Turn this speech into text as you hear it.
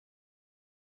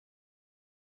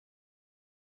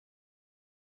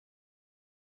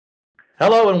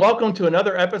Hello and welcome to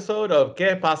another episode of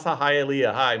Que Pasa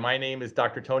Hialeah. Hi, my name is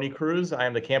Dr. Tony Cruz. I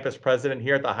am the campus president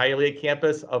here at the Hialeah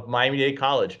campus of Miami-Dade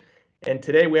College. And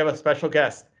today we have a special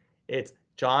guest. It's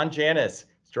John Janis,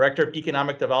 Director of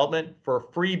Economic Development for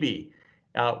Freebie.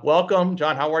 Welcome,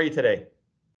 John. How are you today?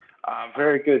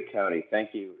 Very good, Tony.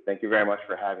 Thank you. Thank you very much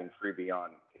for having Freebie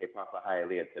on K-Papa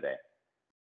Hialeah today.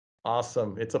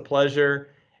 Awesome. It's a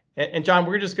pleasure. And John,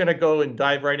 we're just going to go and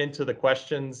dive right into the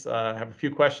questions. I have a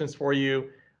few questions for you.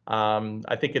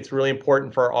 I think it's really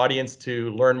important for our audience to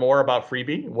learn more about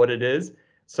Freebie, what it is.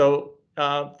 So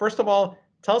first of all,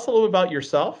 tell us a little bit about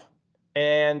yourself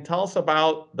and tell us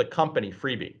about the company,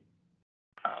 Freebie.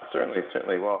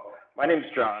 Certainly. Well, my name is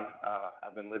John.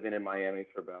 I've been living in Miami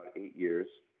for about 8 years.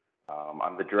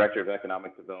 I'm the Director of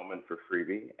Economic Development for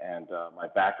Freebie, and my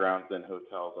background's in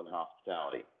hotels and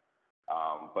hospitality.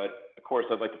 But of course,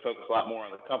 I'd like to focus a lot more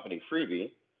on the company,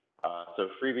 Freebie. So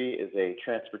Freebie is a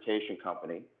transportation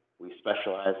company. We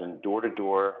specialize in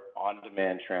door-to-door,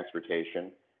 on-demand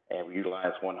transportation, and we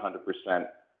utilize 100%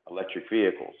 electric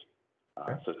vehicles.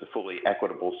 So it's a fully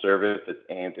equitable service that's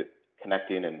aimed at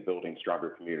connecting and building stronger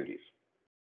communities.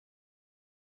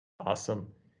 Awesome.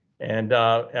 And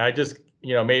I just,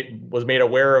 was made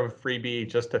aware of Freebie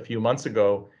just a few months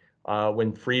ago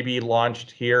when Freebie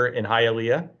launched here in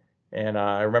Hialeah. And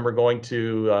I remember going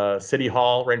to City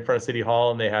Hall, right in front of City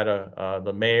Hall, and they had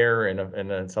the mayor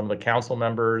and some of the council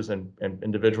members and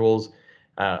individuals,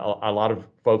 a lot of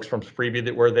folks from Freebie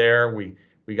that were there. We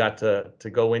got to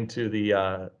go into the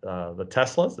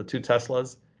Teslas, the two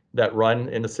Teslas that run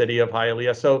in the city of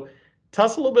Hialeah. So tell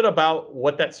us a little bit about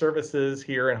what that service is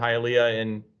here in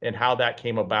Hialeah and how that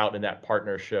came about in that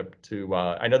partnership to,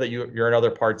 I know that you're in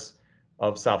other parts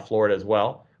of South Florida as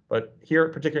well, but here,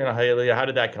 particularly in Hialeah, how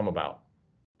did that come about?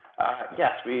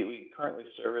 Yes, we currently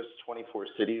service 24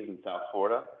 cities in South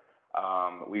Florida.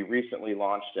 We recently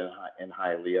launched in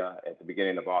Hialeah at the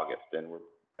beginning of August, and we're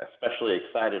especially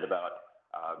excited about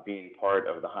being part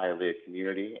of the Hialeah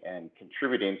community and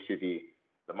contributing to the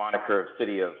moniker of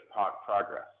City of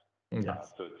Progress.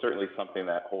 Yes. So it's certainly something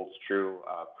that holds true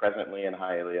presently in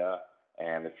Hialeah,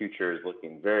 and the future is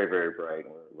looking very, very bright,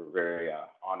 and we're very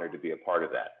honored to be a part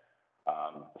of that.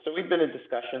 So we've been in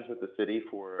discussions with the city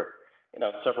for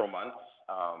several months.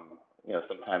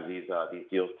 Sometimes these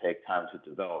deals take time to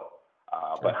develop,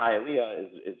 but Hialeah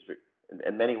is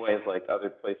in many ways like other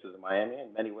places in Miami.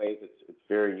 In many ways, it's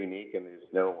very unique, and there's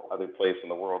no other place in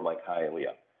the world like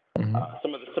Hialeah.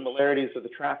 Some of the similarities of the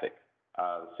traffic.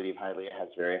 The city of Hialeah has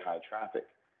very high traffic,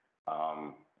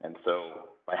 and so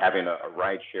by having a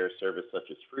ride-share service such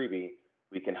as Freebie,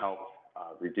 we can help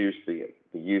reduce the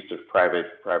use of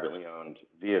privately owned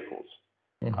vehicles.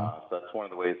 So that's one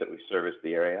of the ways that we service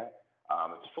the area.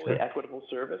 It's a fully equitable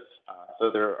service.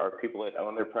 So there are people that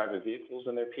own their private vehicles,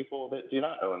 and there are people that do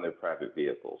not own their private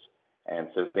vehicles. And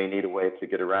so they need a way to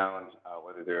get around,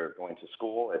 whether they're going to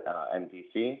school at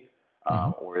NBC,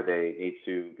 or they need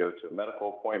to go to a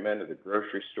medical appointment at the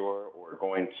grocery store, or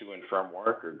going to and from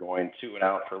work, or going to and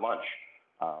out for lunch.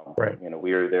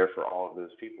 We are there for all of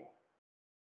those people.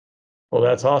 Well,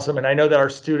 that's awesome. And I know that our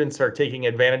students are taking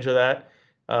advantage of that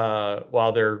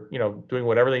while they're, doing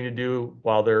whatever they need to do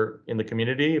while they're in the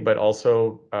community, but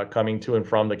also coming to and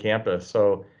from the campus.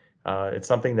 So it's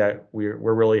something that we're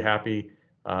really happy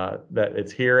that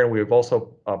it's here. And we've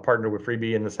also partnered with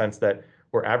Freebie in the sense that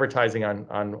we're advertising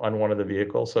on one of the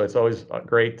vehicles. So it's always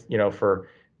great, for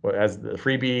as the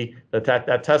Freebie,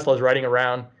 that Tesla is riding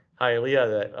around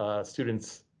Hialeah, that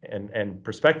students and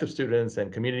prospective students and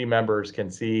community members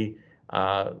can see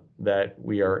that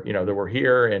we are, that we're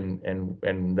here and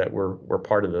that we're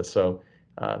part of this. So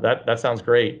that sounds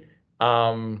great.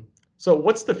 So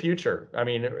what's the future? I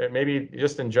mean, maybe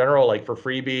just in general, like for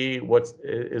Freebie, what's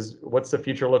the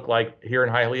future look like here in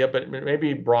Hialeah? But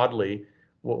maybe broadly,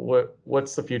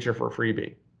 what's the future for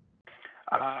Freebie?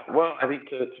 Well, I think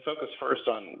to focus first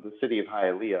on the city of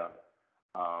Hialeah,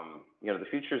 the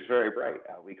future is very bright.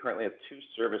 We currently have two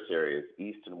service areas,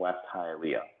 East and West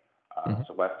Hialeah.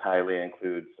 So West Hialeah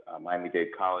includes Miami-Dade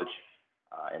College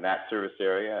in that service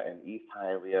area, and East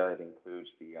Hialeah, it includes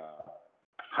the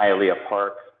Hialeah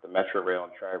Park, the Metro Rail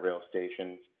and Tri-Rail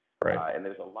stations, and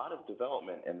there's a lot of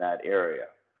development in that area.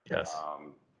 Yes.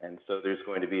 And so there's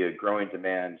going to be a growing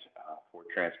demand for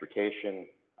transportation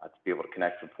to be able to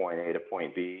connect from point A to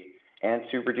point B, and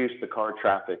to reduce the car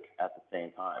traffic at the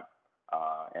same time.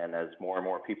 And as more and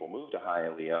more people move to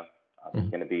Hialeah, there's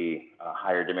going to be a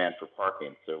higher demand for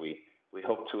parking. So we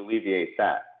hope to alleviate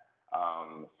that.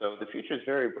 So the future is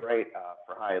very bright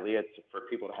for Hialeah. It's for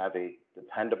people to have a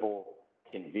dependable,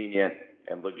 convenient,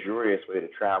 and luxurious way to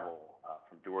travel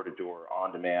from door to door,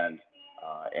 on demand,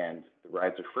 and the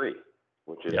rides are free,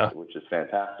 Yeah, which is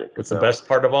fantastic. it's the So best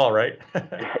part of all, right?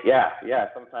 yeah.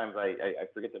 Sometimes I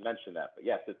forget to mention that, but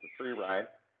yes, it's a free ride.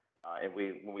 And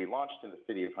when we launched in the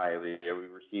city of Hialeah, we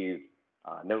received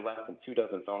no less than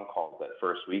 24 phone calls that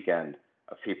first weekend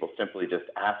of people simply just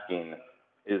asking,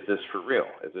 "Is this for real?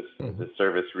 Is Mhm, this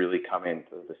service really coming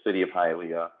to the city of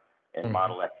Hialeah and mhm,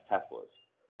 Model X Teslas?"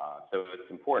 So it's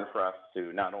important for us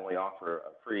to not only offer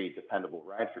a free, dependable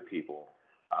ride for people,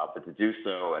 but to do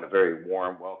so in a very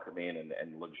warm, welcoming,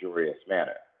 and luxurious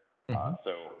manner. mhm.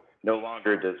 So no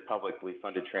longer does publicly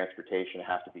funded transportation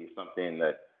have to be something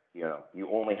that you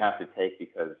only have to take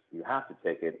because you have to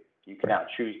take it. You can now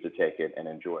choose to take it and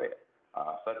enjoy it.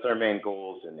 So that's our main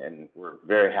goals, and we're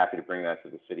very happy to bring that to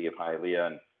the city of Hialeah,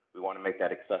 and we want to make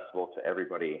that accessible to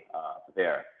everybody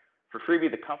there. For Freebie,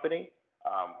 the company,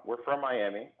 we're from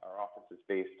Miami. Our office is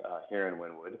based here in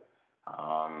Wynwood.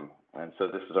 And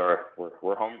so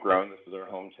we're homegrown. This is our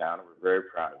hometown. We're very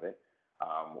proud of it.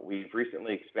 We've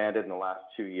recently expanded in the last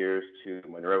 2 years to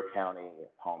Monroe County,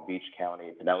 Palm Beach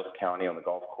County, Pinellas County on the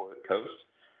Gulf Coast,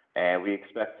 and we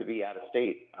expect to be out of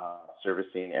state,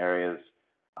 servicing areas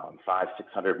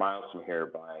 600 miles from here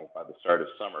by the start of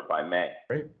summer, by May.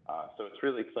 Great. So it's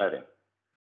really exciting.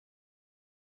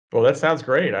 Well, that sounds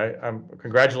great.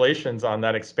 Congratulations on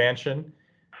that expansion.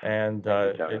 And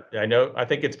Thank you, Tony. I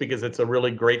think it's because it's a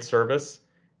really great service,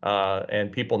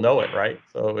 and people know it, right?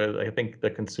 So I think the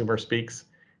consumer speaks,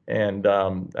 and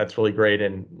that's really great.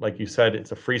 And like you said,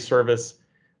 it's a free service.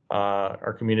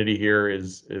 Our community here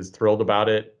is thrilled about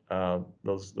it.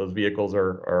 Those vehicles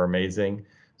are amazing.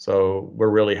 So we're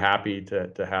really happy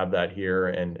to have that here,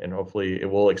 and hopefully it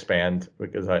will expand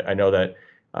because I know that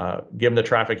given the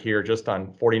traffic here just on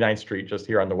 49th Street, just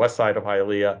here on the west side of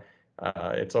Hialeah,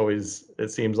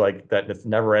 it seems like that it's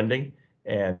never ending.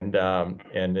 And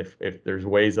if there's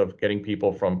ways of getting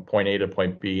people from point A to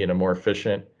point B in a more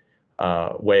efficient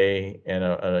way and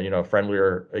a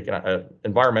friendlier,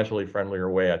 environmentally friendlier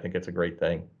way, I think it's a great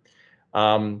thing.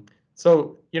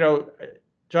 So,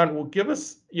 John, will give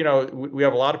us, we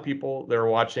have a lot of people that are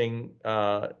watching,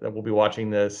 that will be watching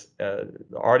this.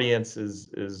 The audience is,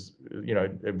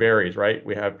 it varies, right?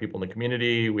 We have people in the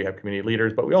community, we have community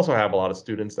leaders, but we also have a lot of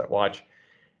students that watch.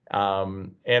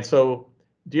 And so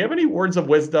do you have any words of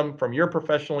wisdom from your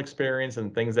professional experience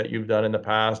and things that you've done in the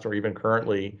past or even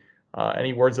currently,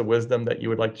 any words of wisdom that you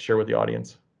would like to share with the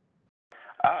audience?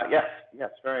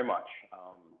 Yes, very much.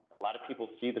 A lot of people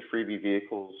see the freebie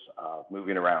vehicles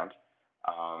moving around,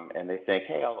 and they think,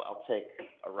 "Hey, I'll take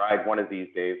a ride one of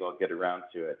these days. I'll get around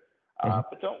to it." Mhm,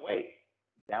 But don't wait.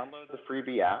 Download the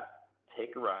freebie app.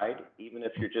 Take a ride, even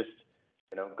if you're just,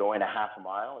 going a half a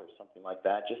mile or something like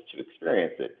that, just to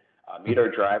experience it. Meet mhm, our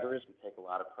drivers. We take a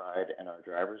lot of pride in our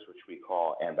drivers, which we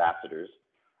call ambassadors,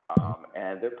 mhm,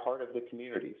 and they're part of the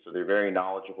community, so they're very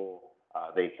knowledgeable.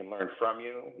 They can learn from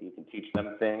you. You can teach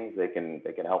them things. They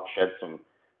can help shed some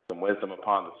wisdom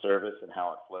upon the service and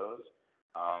how it flows.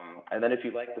 And then if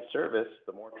you like the service,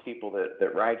 the more people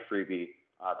that ride Freebie,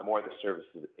 the more the service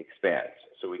expands.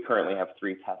 So we currently have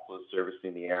 3 Teslas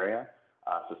servicing the area.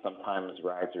 So sometimes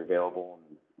rides are available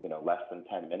in less than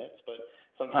 10 minutes, but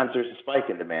sometimes there's a spike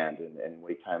in demand, and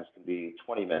wait times can be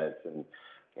 20 minutes, and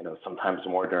sometimes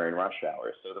more during rush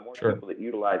hours. So the more sure. people that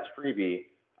utilize Freebie,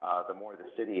 the more the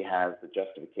city has the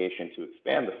justification to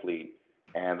expand the fleet,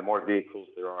 and the more vehicles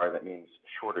there are, that means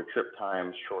shorter trip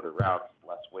times, shorter routes,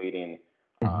 less waiting,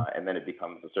 Mhm, and then it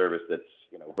becomes a service that's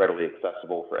readily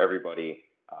accessible for everybody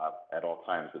at all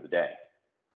times of the day.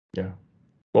 yeah.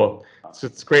 Well, Uh,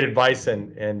 it's great advice,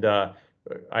 and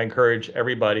I encourage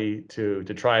everybody to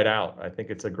try it out. I think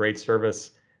it's a great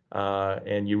service,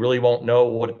 and you really won't know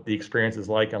what the experience is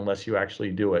like unless you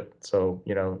actually do it. So,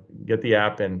 get the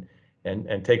app and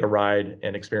take a ride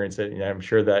and experience it. And I'm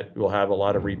sure that we'll have a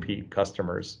lot of repeat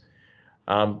customers.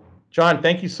 John,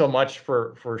 thank you so much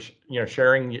for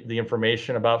sharing the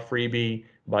information about Freebie,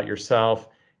 about yourself,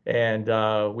 and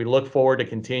we look forward to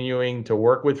continuing to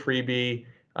work with Freebie.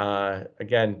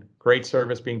 Again, great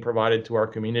service being provided to our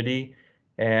community,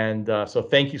 and so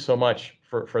thank you so much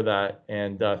for that,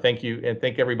 and thank you, and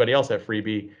thank everybody else at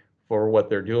Freebie for what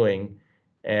they're doing.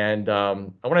 And I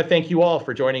want to thank you all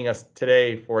for joining us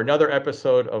today for another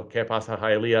episode of Que Pasa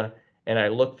Hialeah, and I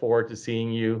look forward to seeing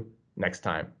you next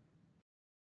time.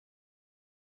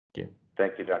 Thank you.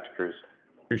 Thank you, Dr. Cruz.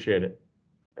 Appreciate it.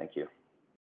 Thank you.